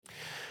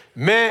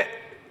Mais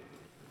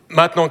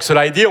maintenant que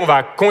cela est dit, on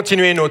va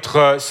continuer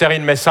notre série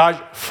de messages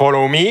 «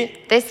 Follow Me ».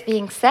 This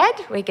being said,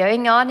 we're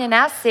going on in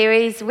our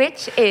series,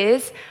 which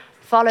is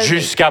Follow Me.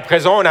 Jusqu'à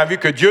présent, on a vu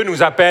que Dieu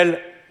nous appelle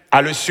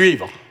à le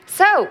suivre.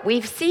 So,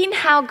 we've seen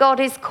how God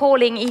is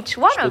calling each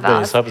one Je peux of te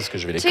donner us ça parce que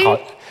je to...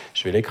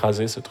 vais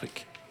l'écraser, ce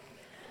truc.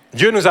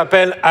 Dieu nous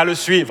appelle à le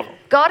suivre,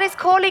 God is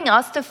calling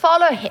us to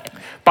follow Him,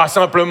 pas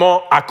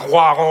simplement à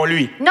croire en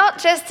lui. not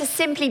just to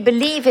simply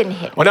believe in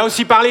Him. On a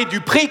aussi parlé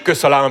du prix que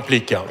cela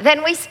implique.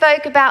 Then we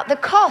spoke about the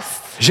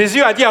costs.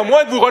 Jésus a dit, à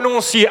moins que vous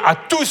renonciez à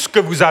tout ce que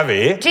vous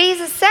avez,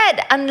 Jesus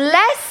said,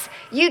 unless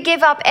you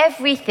give up vous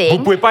ne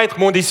everything, pouvez pas être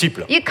mon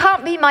disciple. you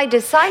can't be my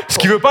disciple. Ce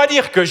qui ne veut pas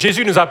dire que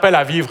Jésus nous appelle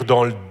à vivre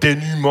dans le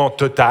dénuement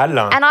total.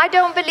 And I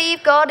don't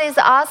believe God is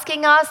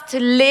asking us to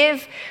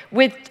live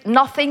with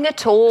nothing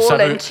at all Ça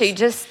veut- and to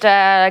just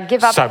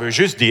give up Ça veut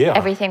juste dire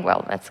everything.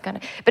 Well, that's kind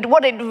of. But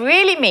what it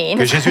really que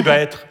means Jésus doit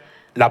être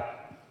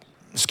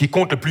ce qui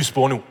compte le plus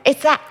pour nous. is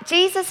that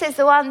Jesus is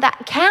the one that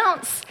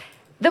counts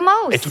the Et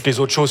most, toutes les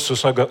autres choses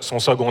sont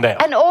secondaires.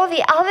 and all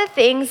the other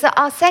things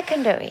are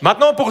secondary.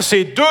 Maintenant, pour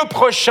ces 2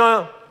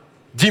 prochains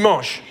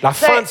dimanches, la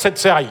fin de cette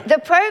série, The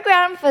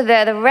program for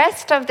the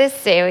rest of this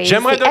series,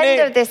 j'aimerais the end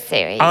donner of this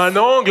series, un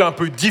angle un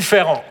peu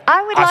différent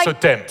I would à ce like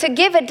thème. to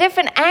give a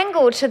different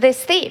angle to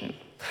this theme.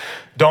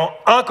 Dans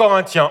 1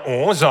 Corinthiens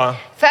 11, 1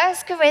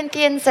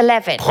 Corinthians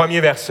 11,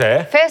 premier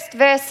verset, first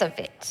verse of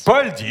it.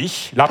 Paul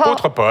dit,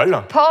 l'apôtre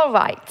Paul, Paul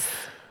writes,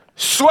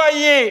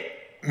 soyez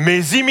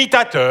mes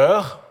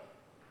imitateurs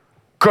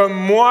comme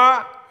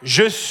moi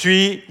je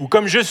suis, ou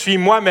comme je suis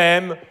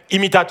moi-même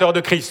imitateur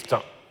de Christ.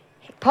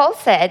 Paul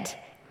said,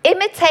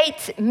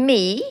 imitate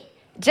me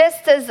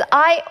just as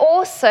I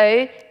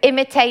also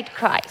imitate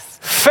Christ.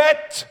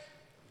 Faites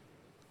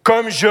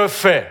comme je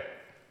fais,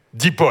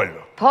 dit Paul.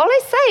 Paul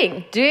is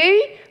saying, do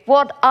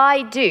what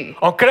I do.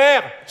 En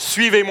clair,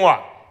 suivez-moi.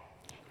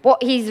 What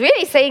he's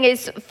really saying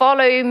is,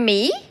 follow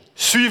me,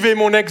 Suivez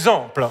mon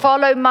exemple.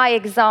 follow my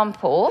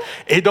example.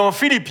 Et dans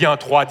Philippiens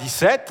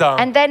 3,17,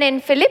 And then in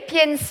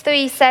Philippians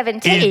il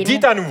 3:17, dit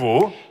à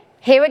nouveau,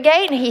 here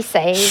again he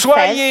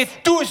soyez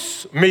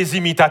tous mes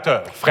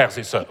imitateurs, frères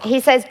et sœurs,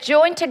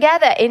 join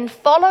together in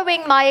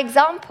following my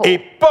example. et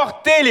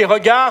portez les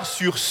regards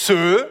sur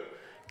ceux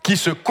qui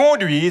se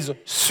conduisent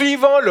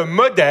suivant le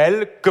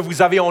modèle que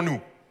vous avez en nous.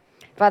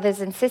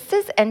 Brothers and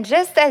sisters, and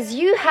just as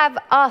you have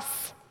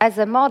us as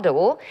a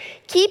model,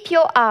 keep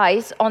your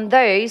eyes on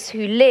those who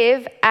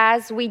live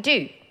as we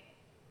do.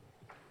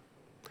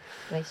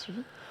 Vous avez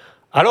suivi?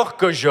 Alors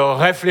que je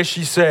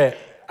réfléchissais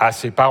à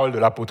ces paroles de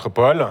l'apôtre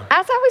Paul,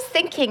 As I was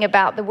thinking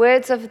about the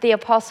words of the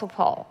Apostle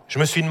Paul, je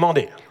me suis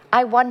demandé,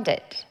 I wondered,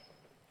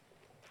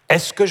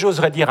 est-ce que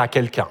j'oserais dire à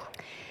quelqu'un,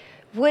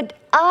 would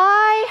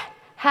I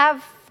have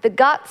the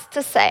guts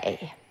to say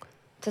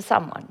to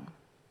someone,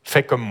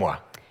 fais comme moi,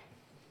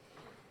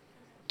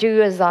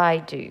 do as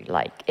I do,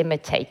 like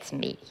imitate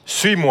me,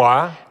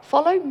 suis-moi,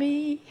 follow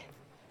me?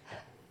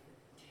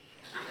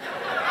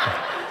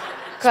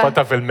 c'est pas tout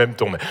à fait le même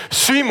ton, mais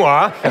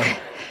suis-moi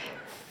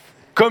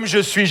comme je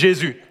suis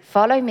Jésus.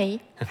 Follow me.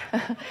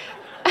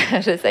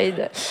 J'essaie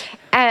de.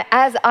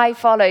 As I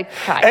follow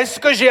Christ. Est-ce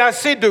que j'ai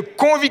assez de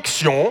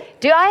conviction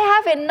Do I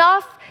have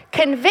enough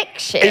et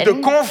de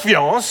conviction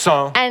confiance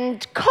and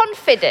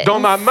confidence dans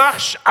ma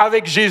marche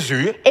avec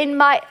Jésus in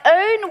my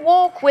own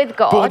walk with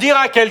pour God dire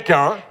à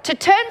quelqu'un, to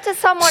turn to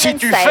someone si and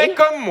tu fais say,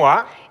 comme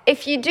moi,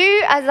 if you do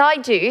as I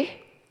do,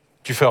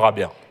 tu feras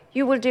bien.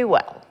 you will do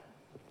well?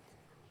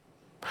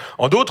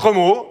 En d'autres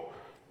mots,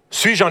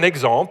 suis-je un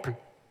exemple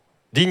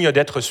digne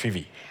d'être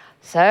suivi?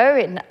 So,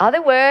 in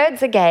other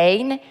words,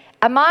 again,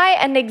 am I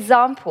an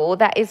example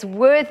that is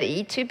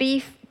worthy to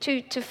be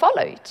to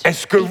follow?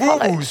 Est-ce que vous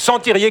vous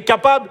sentiriez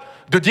capable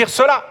de dire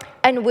cela?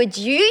 And would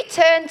you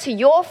turn to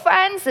your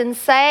friends and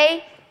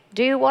say,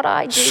 do what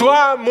I do?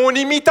 Sois mon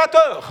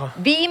imitateur.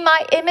 Be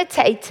my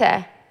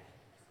imitator.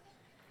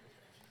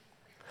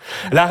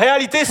 La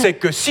réalité, c'est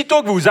que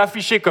sitôt que vous vous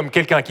affichez comme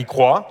quelqu'un qui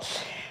croit,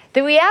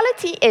 The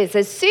reality is,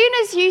 as soon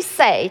as you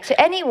say to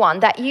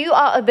anyone that you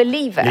are a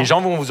believer, les gens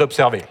vont vous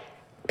observer.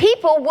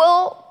 people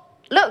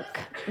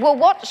will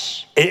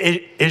watch.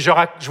 Et je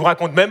vous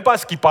raconte même pas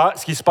ce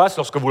qui se passe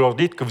lorsque vous leur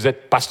dites que vous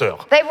êtes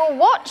pasteur. They will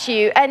watch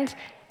you, and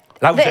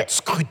Là, vous The- êtes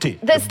scruté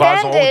the de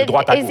bas en haut, de standard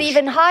droite à is gauche.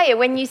 even higher.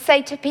 When you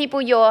say to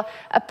people you're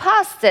a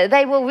pastor,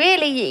 they will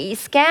really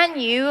scan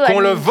you.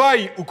 Qu'on le And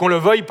veuille ou qu'on le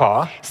veuille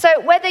pas, so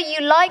whether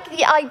you like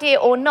the idea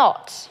or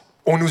not,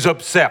 on nous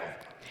observe.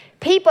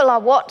 people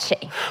are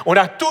watching. On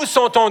a tous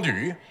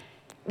entendu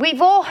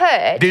We've all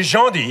heard des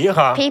gens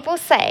dire people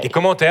say, des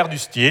commentaires du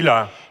style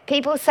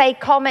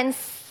comments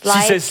si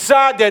c'est like,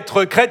 ça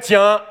d'être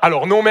chrétien,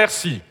 alors non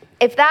merci.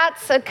 if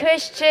that's a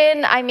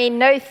Christian, I mean,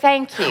 no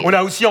thank you. On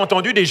a aussi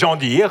entendu des gens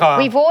dire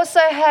We've also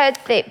heard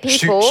that je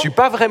people suis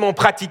pas vraiment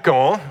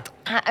pratiquant,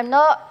 I'm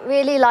not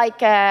really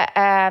like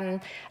a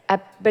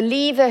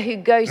believer who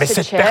goes Mais to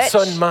cette church.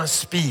 personne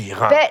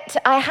m'inspire. But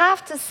I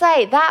have to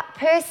say, that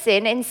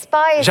person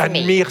inspires me.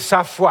 J'admire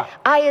sa foi.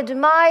 I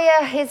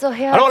admire his or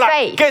her Alors la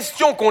faith.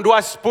 question qu'on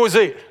doit se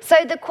poser, So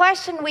the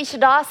question we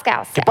should ask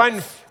c'est pas une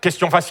ourselves,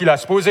 question facile à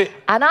se poser.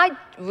 and I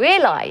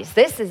realize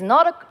this is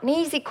not an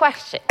easy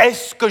question.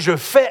 Est-ce que je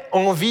fais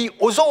envie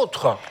aux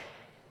autres?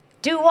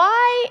 Do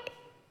I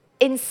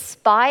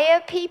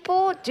inspire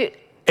people?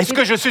 Est-ce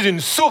que je suis une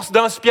source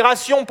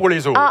d'inspiration pour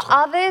les autres?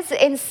 Are others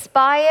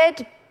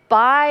inspired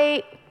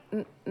by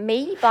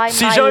me, by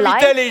Si my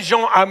j'invitais life? les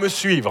gens à me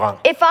suivre,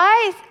 If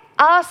I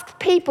asked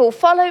people,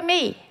 follow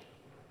me,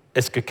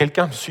 est-ce que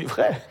quelqu'un me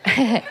suivrait?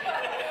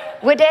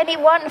 would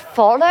anyone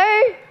follow?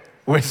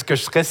 Ou est-ce que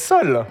je serais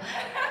seul?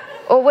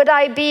 Or would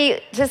I be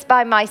just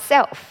by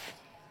myself?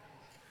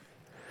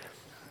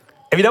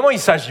 Évidemment, il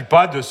ne s'agit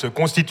pas de se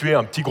constituer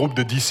un petit groupe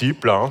de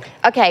disciples hein,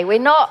 Okay, we're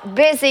not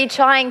busy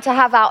trying to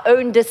have our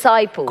own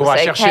disciples, qu'on va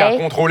chercher à okay?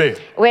 contrôler.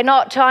 We're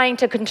not trying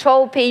to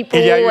control people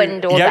Il y a eu,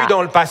 and all il y a eu that.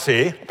 dans le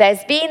passé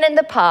There's been in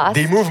the past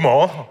des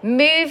mouvements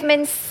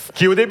movements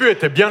qui au début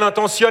étaient bien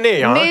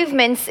intentionnés, hein,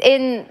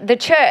 in the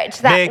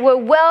church that Mais- were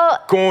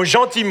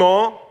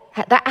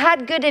that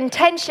had good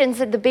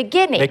intentions at the mais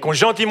beginning. qui ont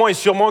gentiment et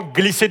sûrement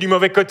glissé du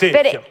mauvais côté.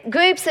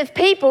 Groups of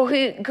people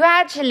who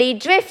gradually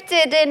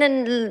drifted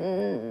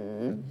in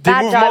Des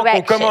bad mouvements qui ont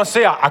direction.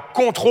 commencé à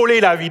contrôler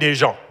la vie des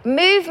gens.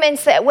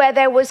 Movements where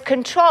there was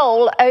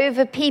control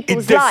over Ils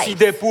people's lives.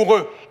 décidaient pour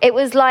eux It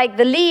was like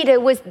the leader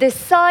was ce qu'ils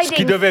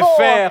deciding devaient for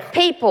faire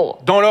people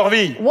dans leur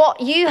vie, what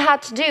you had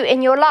to do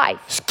in your life.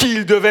 ce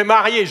qu'ils devaient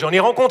marier. J'en ai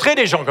rencontré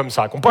des gens comme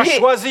ça, qui n'ont pas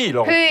choisi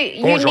leur who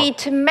you conjoint. need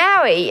to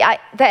marry.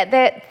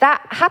 That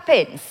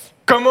happens.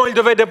 Comment ils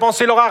devaient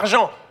dépenser leur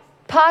argent.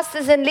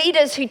 Pastors and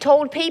leaders who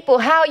told people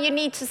how you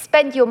need to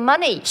spend your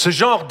money. Ce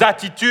genre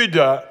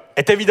d'attitude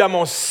est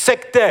évidemment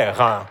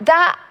sectaire. Hein.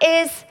 That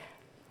is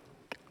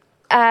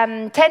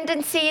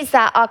tendencies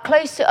that are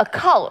close to a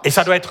cult. Et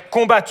ça doit être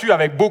combattu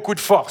avec beaucoup de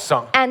force.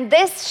 Hein. And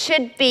this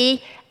should be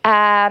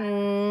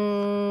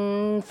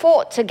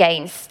fought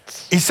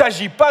against. Il ne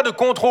s'agit pas de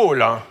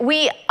contrôle. Hein.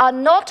 We are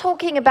not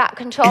talking about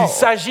control. Il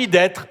s'agit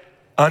d'être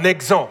un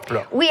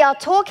exemple. We are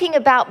talking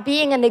about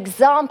being an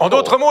example. En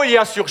d'autres mots, il y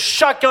a sur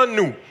chacun de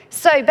nous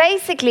So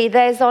basically,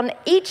 there's on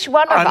each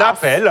one of un us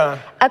appel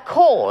a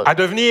call. à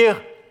devenir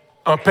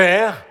un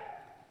père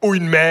ou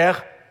une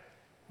mère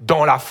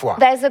dans la foi.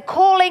 There's a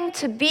calling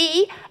to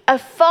be a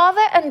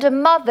father and a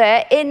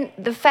mother in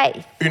the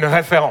faith. Une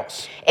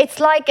référence. It's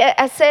like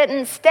a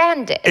certain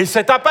standard. Et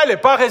cet appel n'est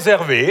pas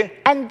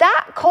réservé And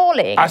that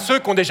calling à ceux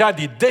qui ont déjà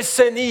des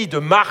décennies de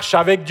marche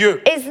avec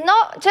Dieu. is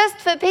not just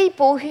for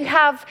people who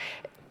have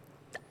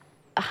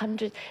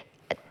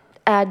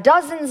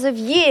dozens of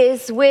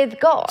years with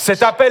God.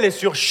 Cet appel est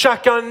sur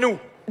chacun de nous.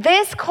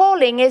 This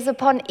calling is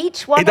upon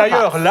each one Et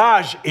d'ailleurs, of us.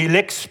 l'âge et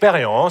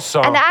l'expérience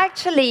And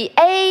actually,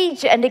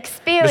 age and ne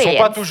experience, sont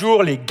pas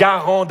toujours les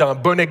garants d'un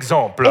bon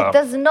exemple. it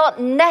does not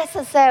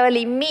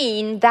necessarily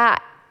mean that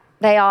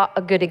they are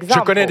a good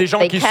example. Je connais des gens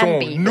They qui can sont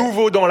be.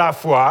 nouveaux dans la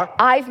foi,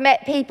 I've met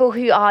people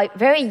who are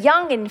very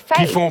young in qui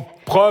faith, font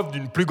preuve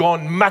d'une plus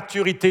grande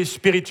maturité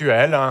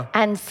spirituelle, hein,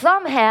 and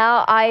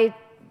somehow I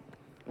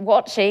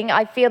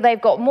feel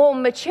they've got more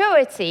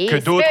maturity, que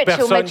d'autres spiritual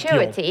personnes qui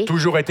maturity, ont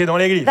toujours été dans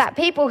l'Église. that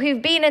people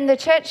who've been in the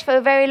church for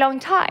a very long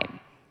time.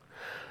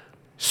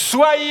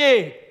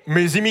 Soyez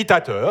mes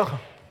imitateurs,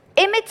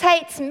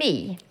 Imitates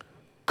me,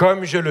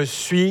 comme je le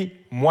suis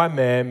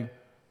moi-même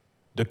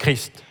de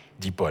Christ,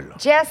 dit Paul.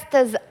 just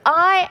as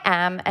I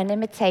am an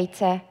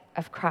imitator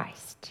of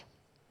Christ.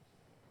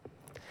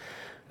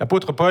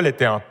 L'apôtre Paul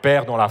était un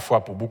père dans la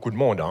foi pour beaucoup de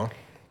monde, hein,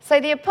 So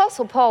the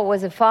Apostle Paul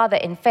was a father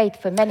in faith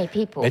for many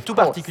people, mais of tout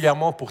course.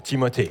 particulièrement pour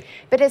Timothée.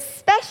 But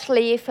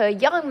especially for a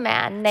young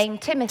man named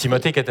Timothy.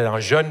 Timothée qui était un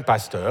jeune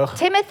pasteur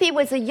Timothy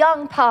was a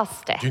young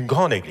pastor, d'une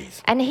grande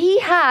église and he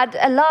had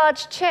a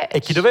large church. et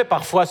qui devait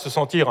parfois se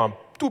sentir un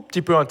tout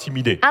petit peu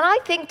intimidé. And I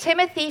think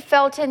Timothy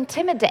felt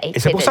intimidated Et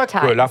c'est pour ça at que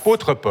times.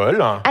 l'apôtre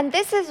Paul And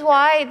this is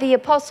why the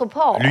Apostle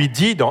Paul lui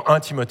dit dans 1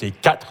 Timothée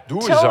 4,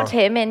 12 told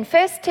him in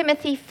 1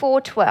 Timothy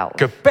 4:12,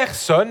 que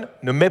personne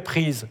ne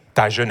méprise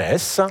ta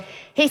jeunesse,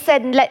 he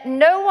said, "Let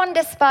no one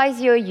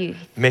despise your youth,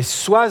 mais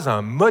sois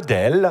un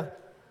modèle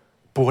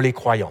pour les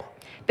croyants.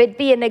 but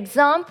be an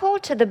example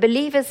to the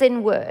believers in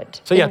word."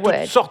 Ça, il y a in toutes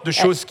word. sortes de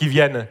choses qui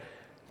viennent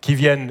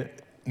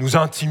nous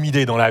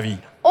intimider dans la vie.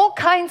 All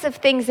kinds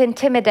of things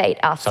intimidate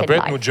us Ça in peut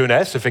être life. notre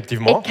jeunesse,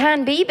 effectivement. It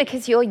can be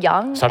because you're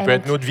young. Ça peut and-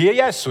 être notre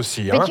vieillesse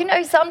aussi. Hein. But you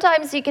know,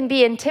 sometimes you can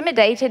be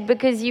intimidated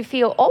because you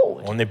feel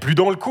old. On n'est plus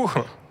dans le coup.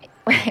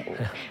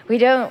 We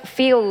don't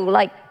feel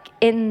like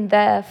in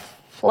the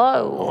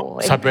flow.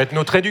 Ça peut être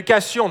notre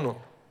éducation,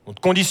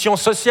 notre condition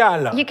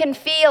sociale. You can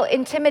feel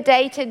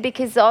intimidated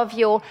because of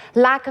your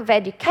lack of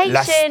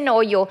education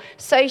or your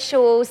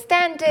social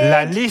standard.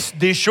 La liste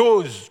des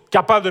choses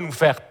capables de nous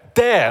faire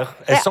terre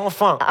est sans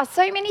fin. There are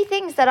so many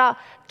things that are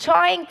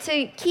trying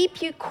to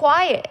keep you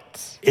quiet.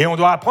 Et on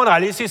doit apprendre à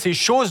laisser ces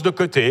choses de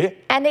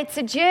côté And it's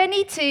a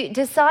journey to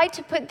decide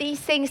to put these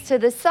things to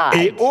the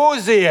et side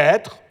oser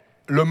être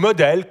le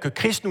modèle que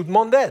Christ nous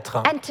demande d'être.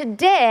 and to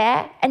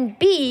dare and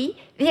be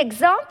the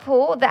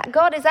example that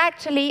God is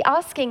actually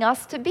asking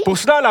us to be. Pour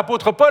cela,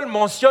 l'apôtre Paul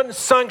mentionne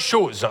 5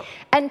 choses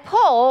And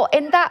Paul,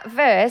 in that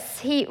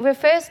verse, he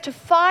refers to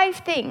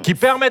 5 things. qui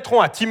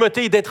permettront à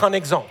Timothée d'être un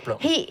exemple,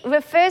 He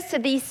refers to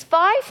these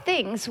 5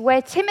 things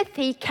where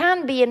Timothy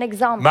can be an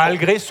example,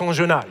 malgré son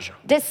jeune âge.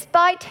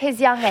 despite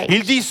his young age.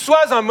 Il dit,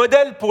 sois un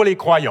modèle pour les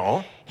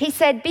croyants He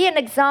said, be an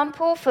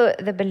example for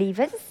the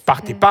believers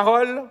par tes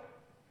paroles,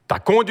 ta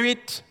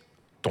conduite,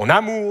 ton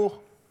amour,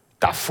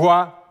 ta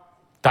foi,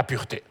 ta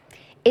pureté.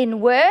 in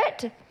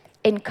word,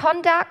 in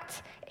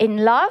conduct, in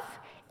love,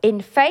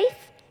 in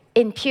faith,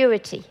 in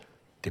purity.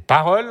 Tes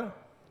paroles,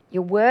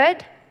 Your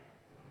word,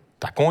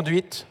 ta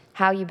conduite,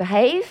 how you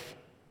behave,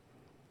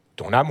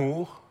 ton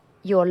amour,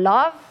 your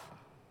love,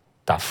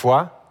 ta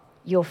foi,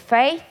 your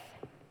faith,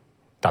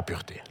 ta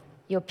pureté.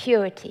 your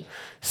purity.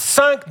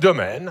 5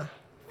 domaines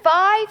 5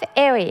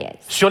 areas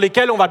sur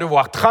lesquels on va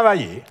devoir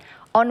travailler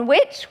on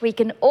which we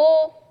can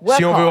all work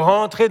si on veut on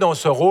rentrer dans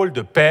ce rôle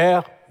de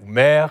père ou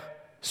mère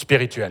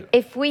spirituel.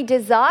 if we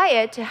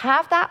desire to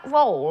have that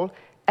role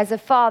as a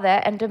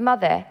father and a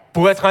mother,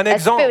 Pour être un a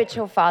exemple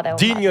spiritual father or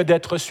mother. digne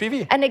d'être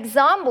suivi. An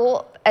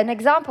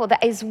example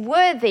that is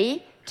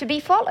worthy to be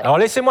followed. Alors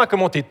laissez-moi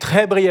commenter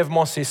très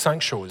brièvement ces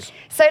 5 choses.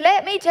 So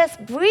let me just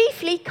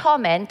briefly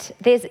comment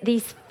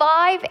these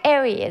 5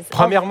 areas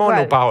Premièrement, of nos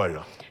growth.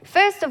 paroles.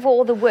 First of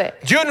all, the word.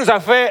 Dieu nous a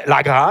fait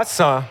la grâce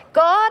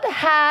God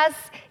has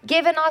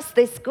given us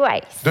this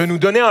grace de nous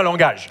donner un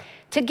langage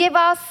to give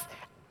us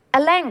a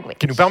language,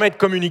 qui nous permet de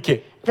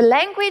communiquer, the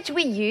language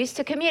we use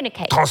to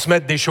communicate,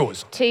 transmettre des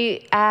choses. to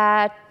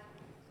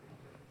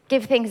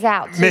give things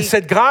out, Mais to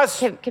cette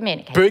grâce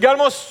communicate. peut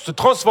également se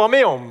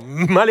transformer en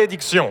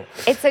malédiction.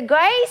 It's a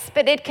grace,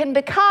 but it can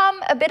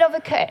become a bit of a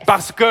curse.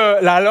 Parce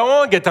que la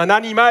langue est un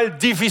animal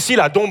difficile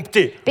à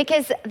dompter.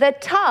 Because the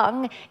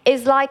tongue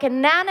is like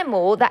an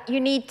animal that you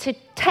need to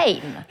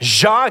tame.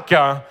 Jacques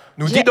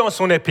nous dit dans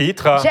son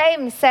épître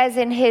James says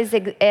in his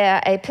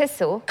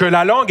epistle, que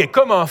la langue est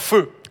comme un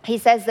feu, he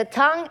says the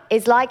tongue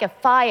is like a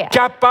fire.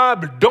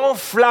 capable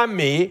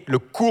d'enflammer le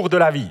cours de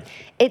la vie.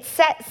 It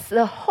sets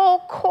the whole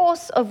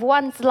course of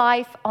one's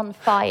life on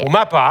fire. Pour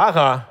ma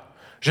part,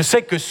 je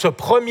sais que ce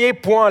premier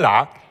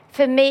point-là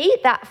For me,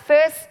 that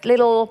first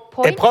little est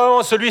point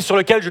probablement celui sur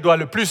lequel je dois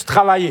le plus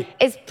travailler.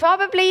 is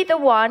probably the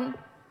one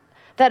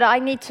that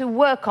I need to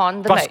work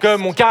on the Parce que most.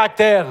 mon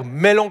caractère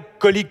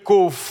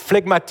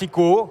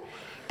mélancolico-phlegmatico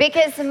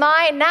Because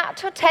my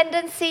natural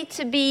tendency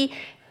to be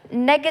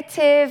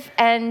negative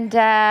and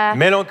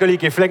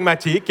mélancolique et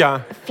phlegmatique,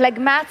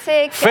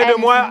 phlegmatic fait de and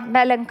moi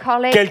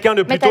melancholic. quelqu'un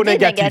de Mais plutôt t'as dit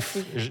négatif.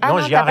 négatif. Non, non,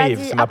 j'y t'as pas arrive,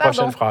 dit. c'est ma pardon.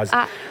 prochaine phrase.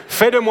 Ah,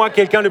 Fait de moi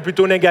quelqu'un de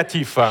plutôt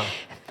négatif.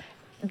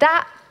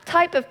 that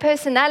type of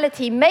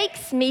personality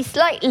makes me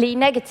slightly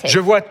negative. Je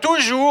vois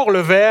toujours le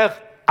verre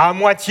à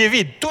moitié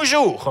vide,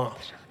 toujours.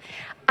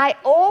 I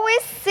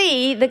always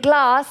see the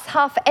glass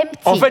half empty.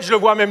 En fait, je le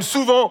vois même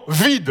souvent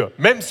vide,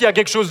 même s'il y a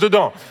quelque chose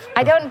dedans.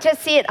 I don't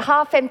just see it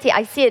half empty,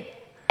 I see it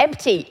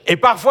empty. Et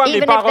parfois, mes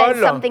Even if there's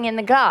paroles something in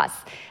the glass.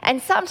 And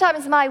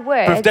sometimes my peuvent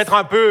words être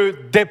un peu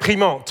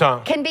déprimantes.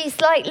 can be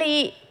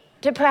slightly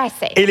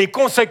depressing. Et les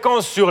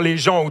conséquences sur les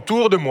gens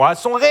autour de moi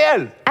sont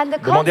réelles. And the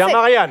Demandez à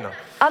Marianne.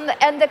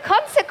 And the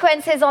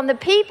consequences on the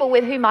people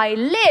with whom I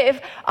live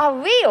are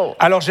real.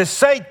 Alors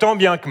j'essaye tant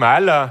bien que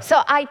mal So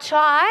I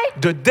try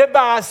de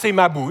débarrasser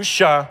ma bouche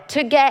to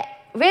get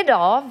rid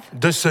of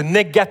de ce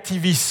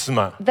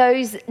négativisme.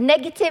 those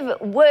negative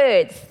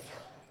words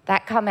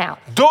that come out.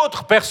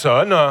 D'autres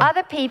personnes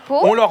Other ont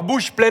people leur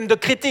bouche pleine de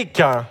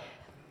critiques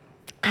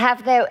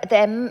have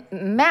their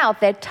mouth,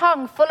 their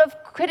tongue full of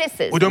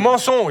criticism ou de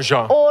mensonges.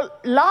 or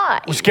lies.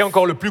 Ou ce qui est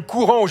encore le plus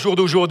courant au jour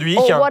d'aujourd'hui,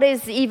 Or what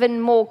is even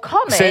more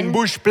c'est une common,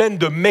 bouche pleine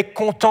de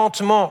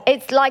mécontentement.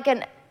 it's like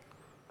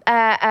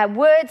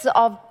words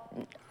of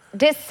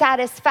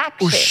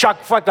dissatisfaction. Où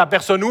chaque fois que la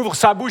personne ouvre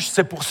sa bouche,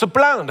 c'est pour se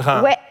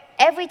plaindre. Where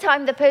every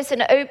time the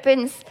person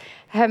opens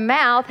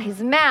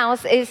his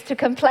mouth is to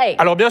complain.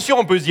 Alors bien sûr,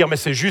 on peut se dire, mais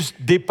c'est juste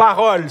des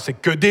paroles, c'est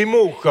que des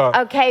mots.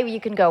 Okay, you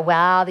can go,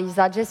 well, these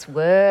are just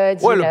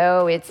words, Ouais, you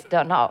know, it's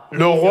not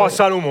Le roi real.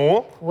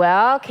 Salomon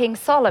Well, King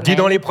Solomon dit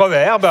dans les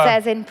Proverbes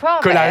says in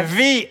que la Proverbs,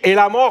 vie et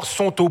la mort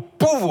sont au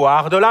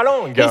pouvoir de la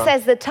langue. he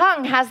says the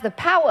tongue has the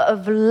power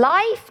of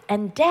life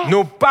and death.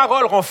 Nos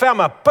paroles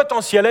renferment un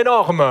potentiel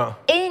énorme,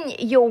 In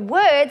your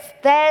words,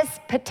 there's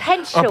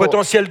potential. un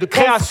potentiel de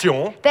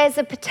création, There's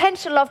a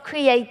potential of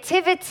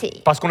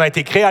creativity. parce qu'on a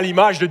été créé à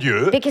l'image de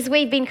Dieu Because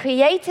we've been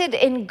created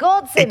in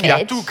God's et qu'il a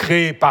image. tout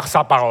créé par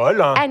sa parole.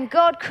 And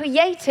God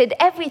created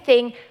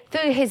everything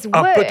through His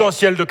un Word.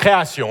 potentiel de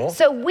création,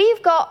 So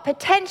we've got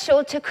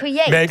potential to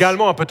create, mais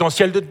également un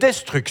potentiel de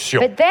destruction.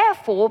 but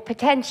therefore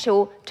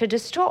potential to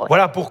destroy.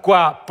 Voilà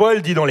pourquoi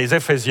Paul dit dans les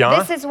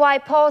Éphésiens, This is why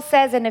Paul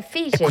says in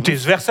Ephesians, écoutez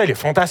ce verset, il est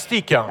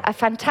fantastique, hein, a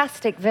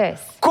fantastic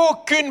verse,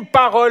 qu'aucune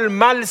parole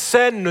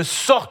malsaine ne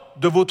sorte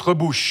de votre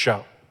bouche,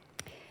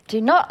 do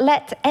not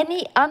let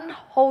any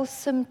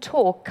unwholesome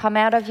talk come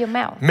out of your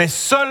mouth, mais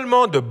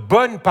seulement de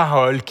bonnes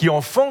paroles qui, en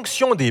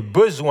fonction des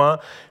besoins,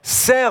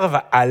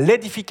 servent à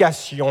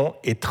l'édification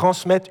et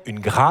transmettent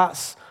une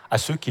grâce à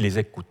ceux qui les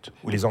écoutent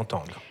ou les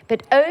entendent.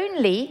 but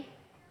only,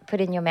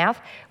 put in your mouth,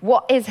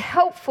 what is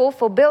helpful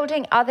for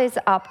building others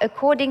up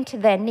according to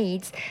their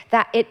needs,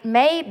 that it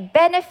may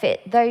benefit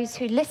those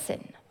who listen.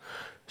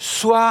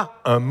 Sois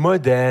un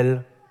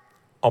modèle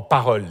en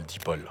parole, dit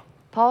Paul,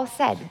 Paul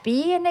said,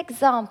 be an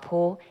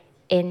example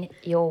in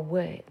your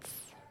words,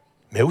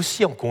 mais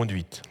aussi en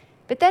conduite.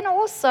 but then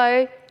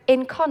also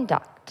in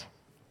conduct.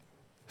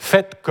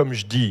 Faites comme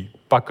je dis,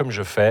 pas comme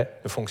je fais,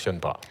 ne fonctionne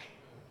pas.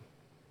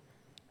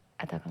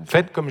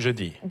 Faites comme je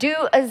dis, Do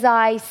as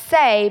I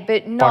say,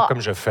 but not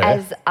comme je fais.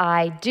 as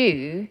I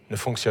do, ne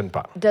fonctionne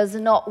pas. does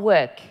not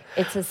work.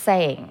 It's a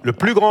saying. Le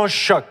plus grand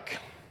choc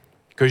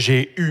que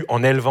j'ai eu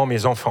en élevant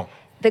mes enfants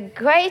The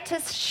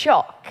greatest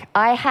shock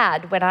I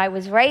had when I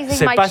was raising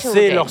s'est my passé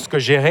children lorsque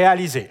j'ai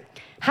réalisé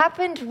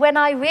happened when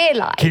I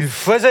realized qu'ils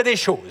faisaient des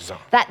choses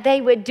that they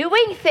were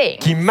doing things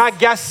qui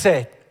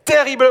m'agaçaient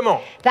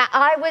terriblement, that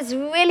I was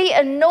really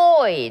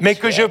annoyed mais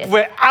que je with,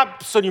 pouvais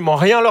absolument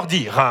rien leur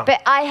dire. Hein. but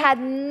I had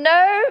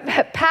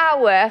no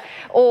power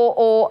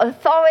or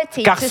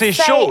authority Car to ces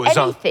say choses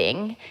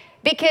anything,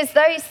 because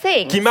those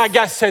things Qui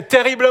m'agaçaient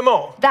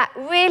terriblement, that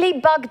really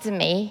bugged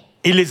me,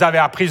 ils les avaient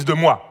apprises de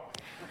moi.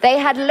 they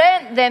had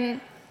learned them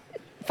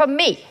from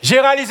me. J'ai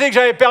réalisé que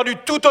j'avais perdu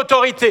toute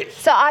autorité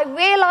So I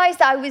realized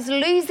I was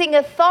losing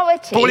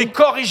authority pour les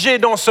corriger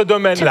dans ce to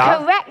domaine-là,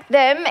 correct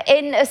them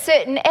in a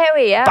certain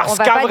area. Parce On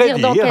va qu'à pas vrai dire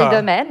dans dire, quel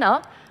domaine,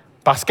 hein?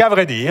 parce qu'à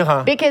vrai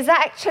dire, Because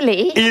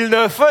actually, ils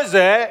ne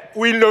faisaient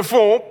ou ils ne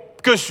font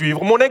que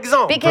suivre mon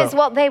exemple. because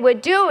what they were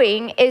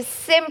doing is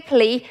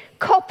simply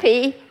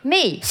copy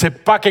me.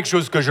 C'est pas quelque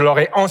chose que je leur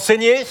ai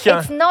enseigné,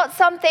 It's not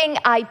something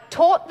I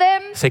taught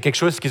them. c'est quelque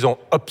chose qu'ils ont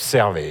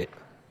observé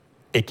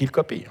et qu'ils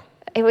copient.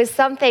 It was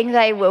something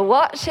they were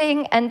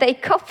watching and they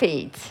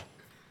copied.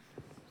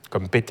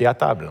 Comme péter à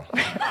table.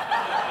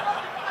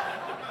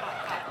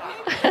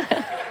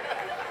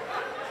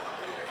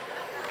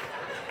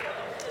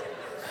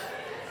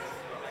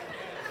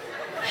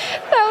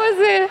 That was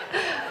it.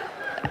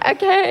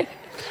 Okay.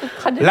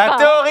 La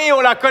théorie,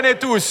 on la connaît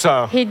tous.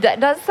 He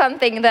does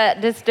something that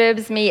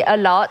disturbs me a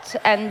lot,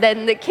 and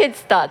then the kids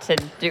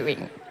started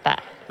doing that.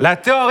 La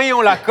théorie,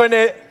 on la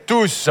connaît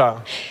tous.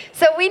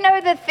 So we know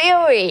the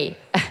theory.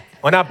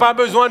 On n'a pas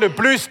besoin de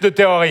plus de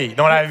théorie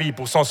dans la vie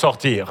pour s'en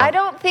sortir. I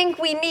don't think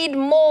we need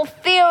more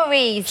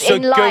theories Ce in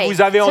que life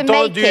vous avez to make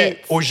entendu it.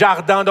 au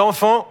jardin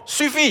d'enfants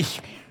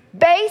suffit.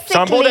 C'est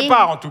un bon Basically,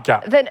 départ en tout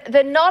cas.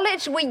 the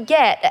knowledge we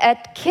get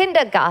at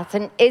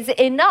kindergarten is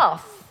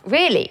enough,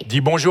 really. Dis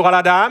bonjour à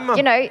la dame,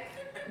 You know,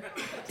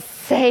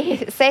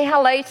 say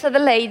hello to the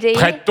lady,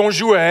 prête ton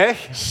jouet,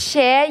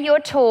 share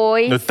your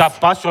toys, ne tape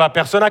pas sur la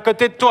personne à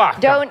côté de toi.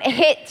 don't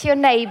hit your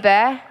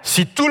neighbor.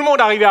 Si tout le monde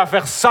arrivait à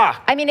faire ça,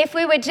 I mean, if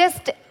we were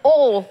just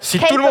all si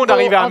tout le monde capable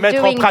arrivait à of mettre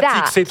en doing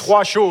pratique that, ces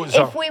trois choses,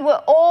 if we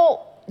were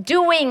all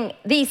doing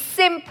these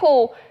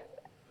simple,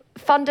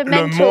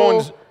 fundamental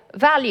monde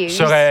values,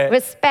 serait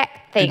respect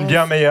un things,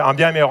 bien meilleur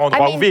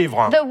endroit I où mean,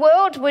 vivre. the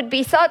world would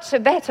be such a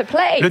better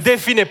place. Le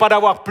défi n'est pas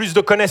d'avoir plus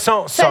de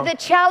connaissances. So the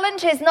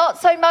challenge is not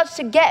so much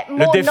to get Le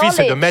more défi,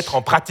 c'est de knowledge. mettre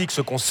en pratique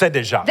ce qu'on sait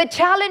déjà. The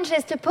challenge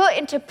is to put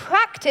into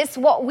practice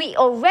what we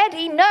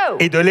already know,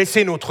 Et de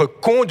laisser notre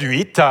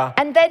conduite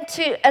and then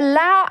to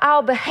allow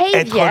our être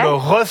le behavior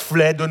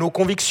reflet de nos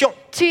convictions.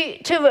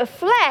 to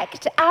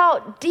reflect our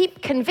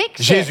deep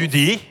convictions. Jésus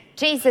dit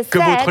Jesus que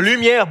said, votre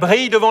lumière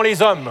brille devant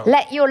les hommes,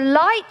 let your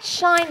light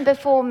shine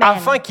before men,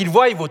 afin qu'ils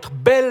voient votre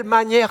belle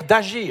manière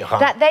d'agir,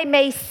 that they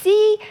may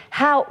see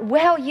how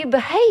well you et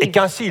behave,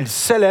 qu'ainsi ils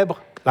célèbrent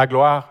la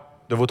gloire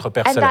de votre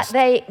Père and that céleste.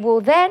 they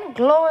will then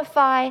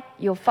glorify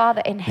your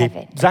Father in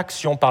heaven. Les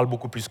actions parlent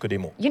beaucoup plus que des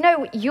mots. You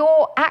know,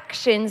 your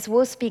actions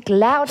will speak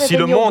louder Si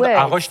than le your monde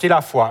a words. rejeté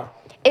la foi,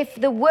 If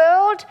the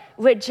world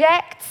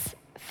rejects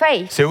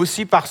faith, c'est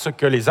aussi parce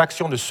que les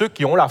actions de ceux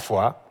qui ont la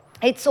foi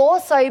it's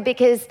also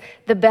because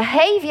the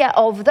behavior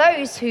of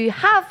those who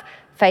have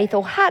faith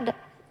or had ne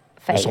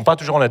faith sont pas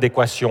toujours en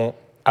adéquation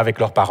avec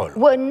leurs paroles.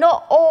 were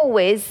not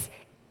always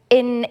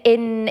in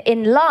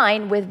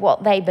line with what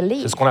they C'est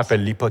believed. ce qu'on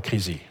appelle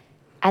l'hypocrisie.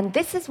 And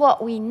this is what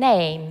we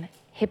name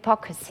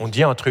hypocrisy. On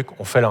dit un truc,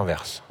 on fait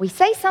l'inverse. We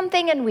say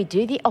something and we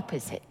do the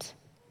opposite.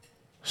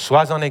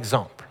 Sois un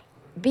exemple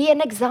Be an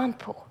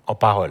example en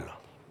parole,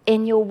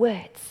 in your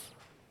words,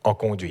 en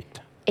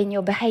conduite, in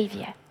your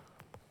behavior,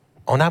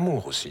 en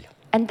amour aussi.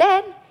 and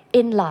then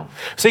in love.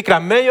 C'est que la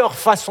meilleure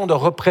façon de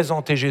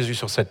représenter Jésus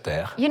sur cette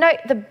terre, You know,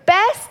 the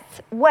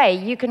best way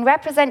you can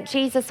represent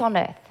Jesus on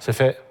earth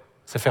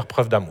c'est faire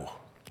preuve d'amour.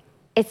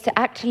 is to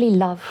actually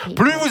love people.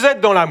 Plus vous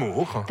êtes dans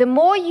l'amour, The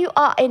more you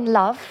are in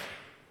love,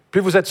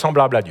 plus vous êtes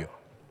semblable à Dieu.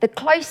 the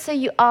closer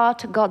you are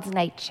to God's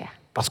nature.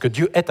 Parce que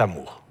Dieu est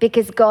amour.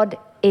 Because God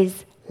is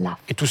love.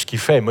 Et tout ce qu'il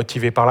fait est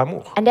motivé par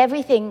l'amour. And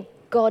everything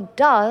God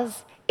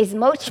does is C'est pour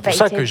motivated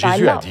ça que by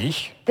Jésus a love.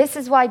 dit, This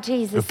is why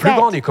Jesus le plus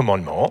grand said, des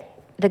commandements,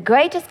 the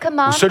greatest ou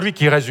command, celui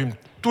qui résume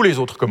tous les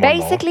autres commandements,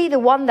 basically the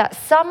one that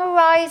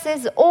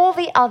summarizes all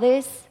the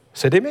others,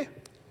 c'est d'aimer.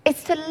 is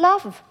to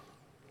love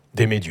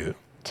D'aimer Dieu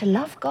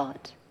God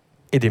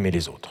et d'aimer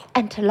les autres.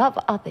 and to love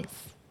others.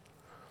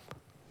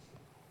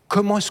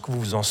 Comment est-ce que vous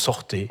vous en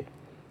sortez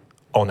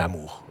en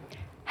amour?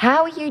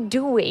 How are you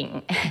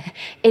doing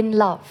in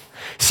love?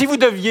 Si vous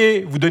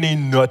deviez vous donner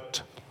une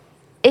note,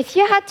 If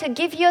you had to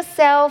give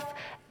yourself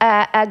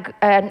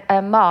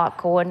a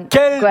mark or a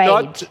quelle grade,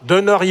 note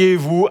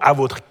donneriez-vous à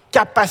votre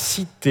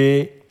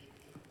capacité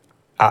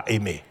à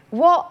aimer?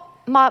 what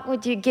mark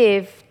would you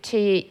give to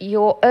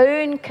your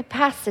own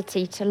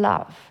capacity to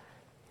love?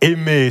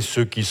 Aimer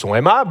ceux qui sont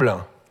aimables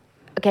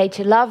Okay,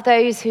 to love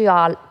those who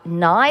are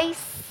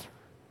nice,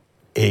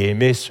 et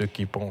aimer ceux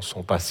qui ne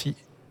sont pas si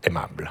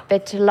aimables.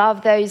 but to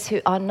love those who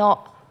are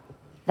not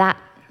that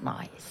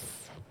nice.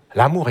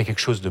 L'amour est quelque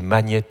chose de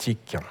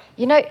magnétique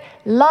You know,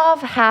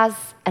 love has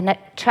an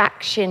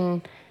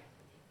attraction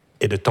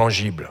et de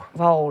tangible.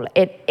 role.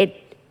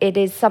 It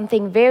is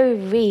something very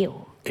real.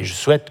 Et je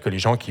souhaite que les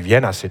gens qui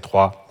viennent à ces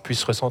trois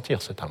puissent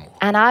ressentir cet amour.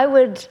 And I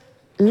would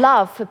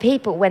love for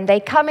people, when they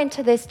come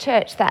into this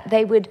church, that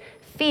they would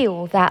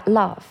feel that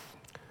love.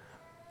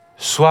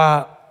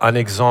 Soit un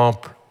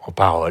exemple en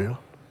parole,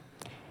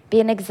 Be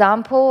an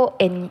example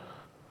in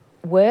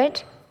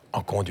word,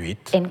 en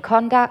conduite, in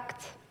conduct,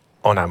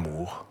 en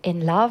amour,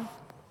 in love,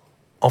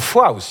 en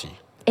foi aussi.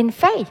 in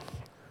faith.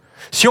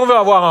 Si on veut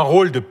avoir un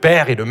rôle de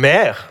père et de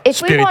mère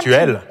If we want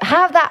spirituel, to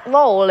have that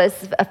role as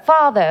a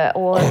father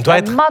or on doit a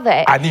être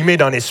mother animé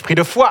d'un esprit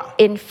de foi.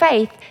 in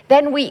faith,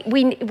 then we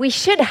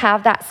should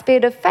have that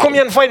spirit of faith.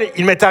 Combien de fois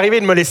il m'est arrivé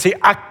de me laisser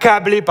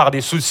accabler par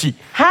des soucis,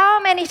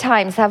 How many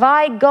times have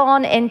I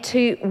gone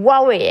into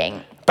worrying,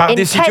 par des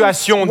intense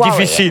situations worrying,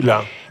 difficiles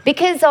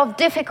because of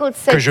difficult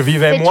que je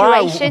vivais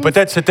moi, ou situations,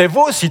 peut-être c'était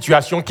vos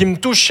situations qui me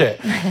touchaient.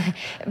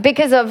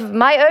 because of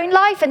my own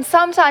life, and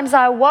sometimes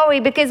I worry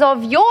because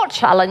of your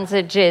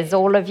challenges,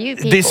 all of you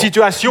people. Des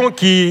situations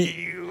qui,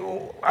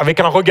 avec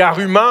un regard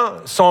humain,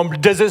 semblent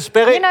You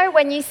désespérées. know,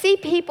 when you see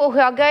people who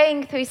are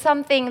going through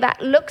something that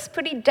looks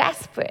pretty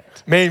desperate,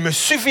 Mais il me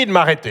suffit de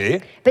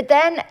m'arrêter, but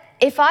then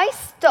if I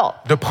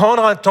stop, de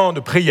prendre un temps de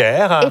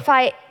prière, if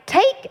I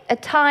take a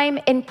time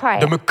in prayer,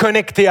 de me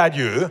connecter à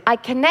Dieu, I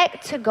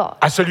connect to God,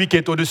 à celui qui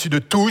est au-dessus de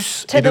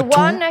tous to et de the tout,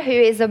 one who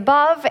is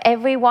above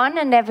everyone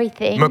and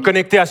everything. me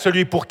connecter à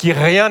celui pour qui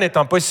rien n'est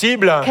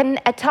impossible,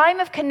 A time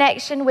of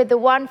connection with the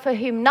one for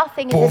whom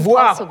nothing pour is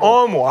voir impossible.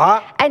 en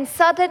moi And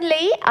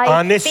suddenly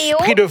un I feel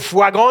esprit de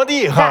foi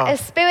grandir, that a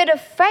spirit of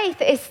faith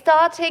is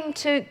starting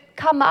to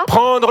come up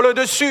prendre le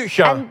dessus,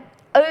 and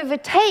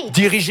overtake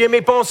diriger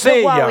mes the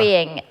pensées,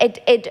 worrying.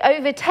 It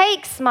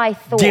overtakes my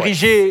thoughts.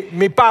 diriger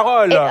mes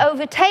paroles It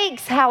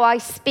overtakes how I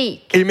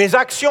speak et mes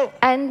actions.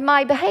 and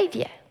my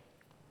behavior.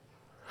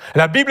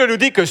 La Bible nous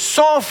dit que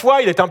sans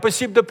foi, il est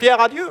impossible de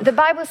plaire à Dieu. The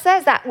Bible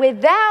says that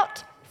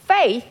without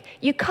faith,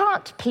 you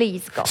can't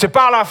please God. C'est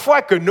par la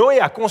foi que Noé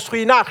a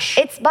construit une arche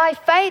It's by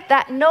faith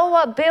that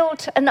Noah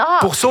built an ark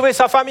pour sauver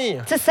sa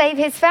famille. to save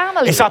his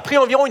family. Et ça a pris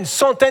environ une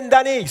centaine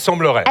d'années, il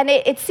semblerait. And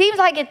it seems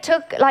like it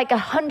took like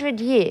 100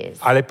 years.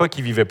 À l'époque,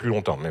 ils vivaient plus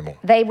longtemps, mais bon.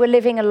 They were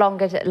living a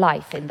longer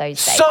life in those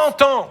days.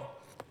 100 ans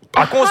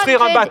à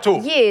construire un 100 bateau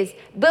years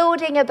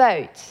building a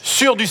boat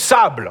sur du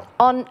sable,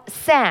 on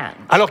sand.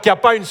 alors qu'il n'y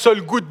a pas une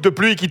seule goutte de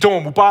pluie qui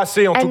tombe, ou pas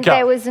assez en tout And cas.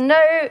 there was no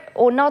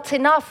or not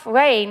enough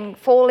rain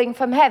falling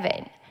from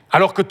heaven.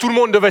 Alors que tout le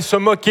monde devait se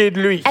moquer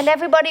de lui. And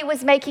everybody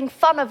was making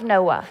fun of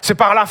Noah. C'est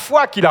par la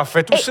foi qu'il a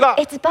fait tout cela.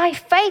 It's by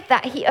faith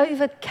that he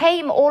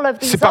overcame all of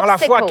these C'est par la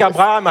foi obstacles.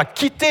 qu'Abraham a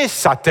quitté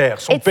sa terre,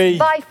 son It's pays,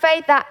 by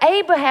faith that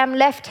Abraham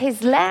left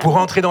his land pour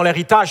entrer dans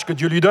l'héritage que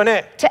Dieu lui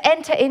donnait. to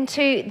enter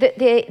into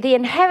the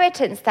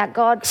inheritance that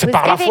God C'est was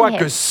par la giving foi him.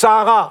 que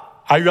Sarah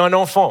a eu un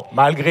enfant,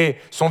 malgré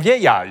son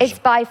vieil âge. It's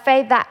by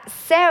faith that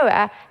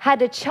Sarah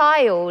had a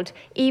child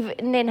even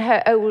in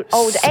her old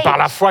C'est par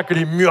la age. foi que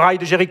les murailles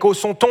de Jéricho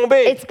sont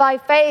tombées. It's by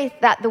faith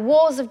that the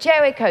walls of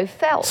Jericho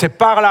fell. C'est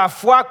par la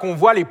foi qu'on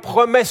voit les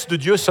promesses de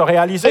Dieu se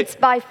réaliser. It's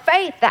by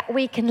faith that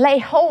we can lay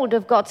hold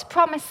of God's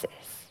promises.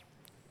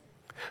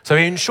 Vous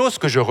savez, une chose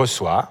que je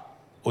reçois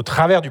au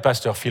travers du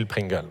pasteur Phil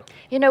Pringle,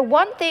 You know,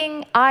 one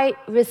thing I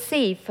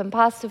received from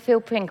Pastor Phil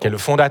qui est Pringle, le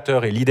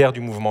fondateur et leader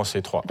du mouvement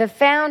C3, the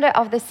founder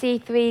of the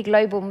C3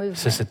 Global c'est Movement,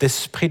 cet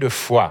esprit de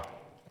foi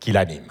qui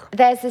l'anime.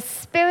 there's a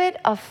spirit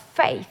of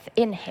faith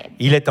in him.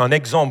 Il est un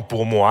exemple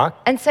pour moi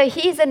And so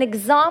he's an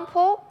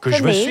example que for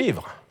je veux me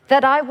suivre.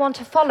 that I want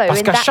to follow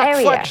Parce in qu'à that chaque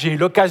fois area. que j'ai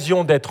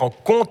l'occasion d'être en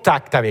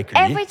contact avec lui,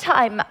 Every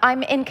time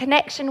I'm in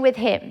connection with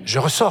him, je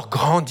ressors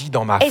grandi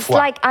dans ma it's foi.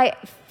 like I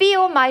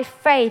feel my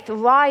faith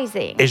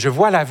rising Et je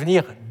vois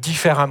l'avenir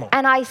différemment.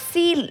 and I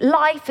see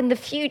life in the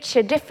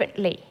future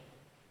differently.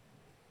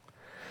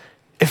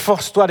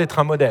 Efforce-toi d'être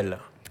un modèle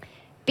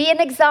Be an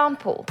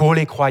example pour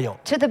les croyants,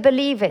 to the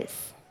believers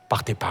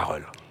par tes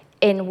paroles,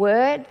 in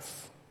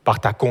words, par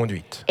ta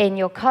conduite, in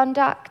your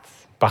conduct,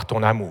 par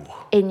ton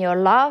amour, in your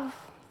love,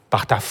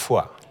 par ta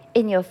foi.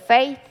 in your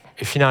faith.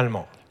 Et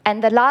finalement, And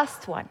the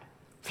last one,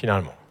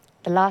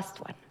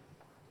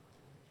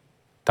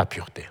 ta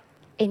pureté.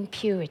 in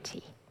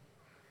purity.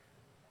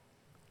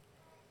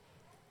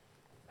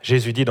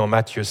 Jésus dit dans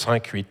Matthieu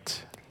 5,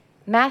 8,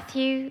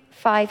 Matthew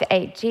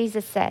 5:8,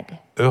 Jesus said,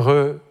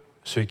 heureux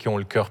ceux qui ont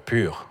le cœur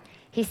pur,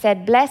 He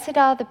said, Blessed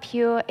are the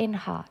pure in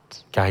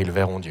heart, car ils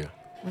verront Dieu.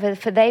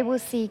 for they will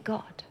see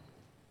God.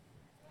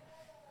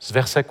 Ce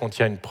verset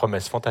contient une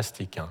promesse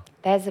fantastique,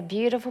 There's a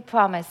beautiful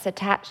promise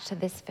attached to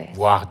this verse,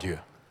 voir Dieu.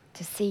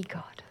 to see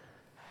God.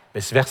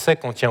 Mais ce verset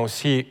contient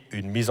aussi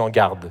une mise en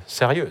garde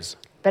sérieuse.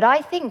 But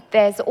I think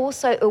there's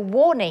also a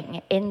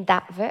warning in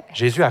that verse.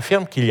 Jésus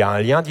affirme qu'il y a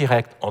un lien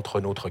direct entre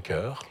notre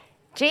cœur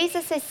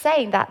Jesus is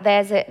saying that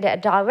there's a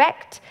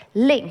direct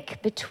link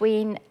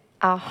between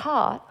our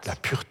heart, la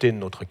pureté de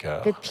notre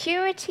cœur the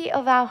purity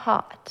of our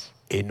heart,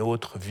 et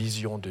notre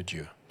vision de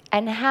Dieu.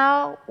 and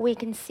how we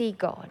can see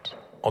God.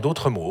 En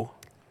d'autres mots,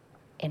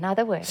 In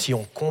other words, si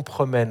on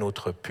compromet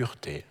notre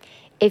pureté,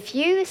 if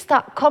you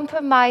start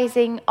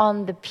compromising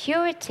on the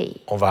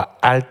purity, on va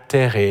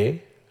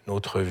altérer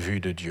notre vue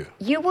de Dieu.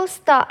 you will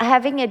start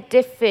having a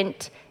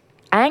different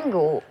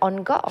angle on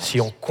God. Si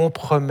on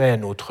compromet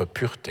notre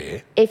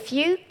pureté, If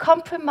you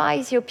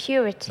compromise your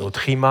purity,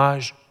 notre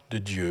image de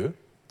Dieu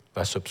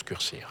va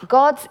s'obscurcir.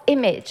 God's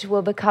image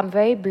will become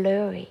very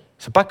blurry.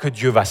 C'est pas que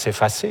Dieu va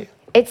s'effacer,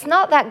 It's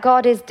not that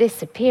God is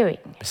disappearing.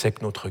 mais c'est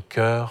que notre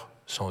cœur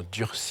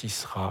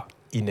s'endurcira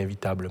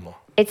inévitablement.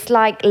 It's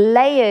like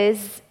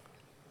layers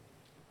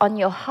on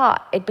your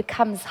heart. It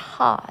becomes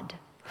hard.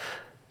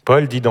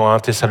 Paul dit dans 1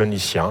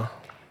 Thessaloniciens,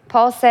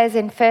 Paul says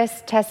in 1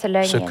 ce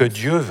Thessalonians, que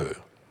Dieu veut,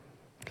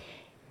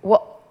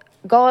 what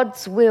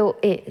God's will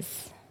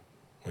is.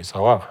 vous voulez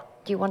savoir,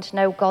 Do you want to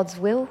know God's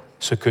will?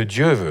 ce que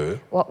Dieu veut,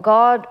 What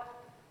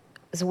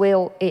God's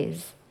will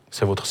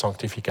c'est votre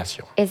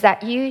sanctification. is that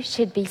you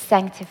should be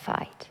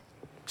sanctified,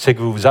 C'est que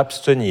vous vous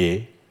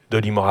absteniez de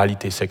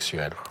l'immoralité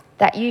sexuelle.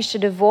 that you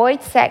should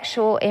avoid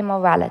sexual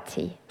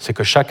immorality, C'est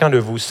que chacun de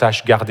vous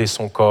sache garder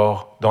son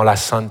corps dans la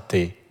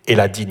sainteté et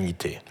la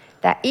dignité,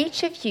 that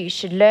each of you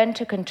should learn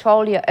to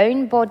control your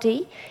own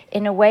body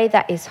in a way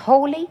that is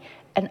holy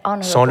and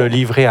sans le honorable,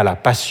 livrer à la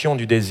passion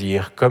du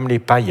désir comme les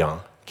païens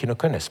qui ne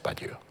connaissent pas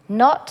Dieu.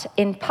 not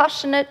in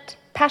passionate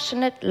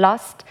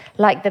lust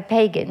like the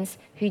pagans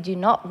who do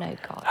not know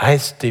God.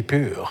 Rester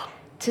pur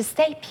To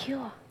stay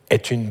pure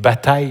est une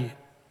bataille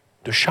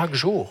de chaque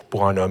jour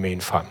pour un homme et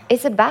une femme.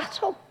 is a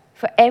battle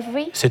for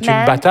every C'est une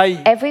man, bataille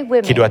every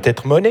woman. qui doit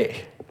être menée.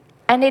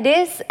 And it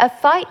is a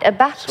fight, a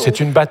battle. C'est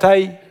une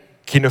bataille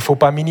qu'il ne faut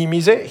pas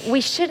minimiser.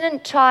 We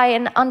shouldn't try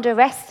and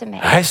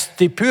underestimate.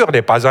 Rester pur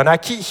n'est pas un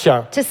acquis.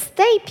 To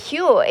stay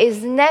pure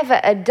is never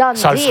a done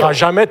Ça ne deal. sera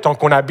jamais tant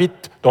qu'on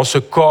habite dans ce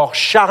corps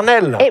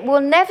charnel. It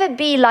will never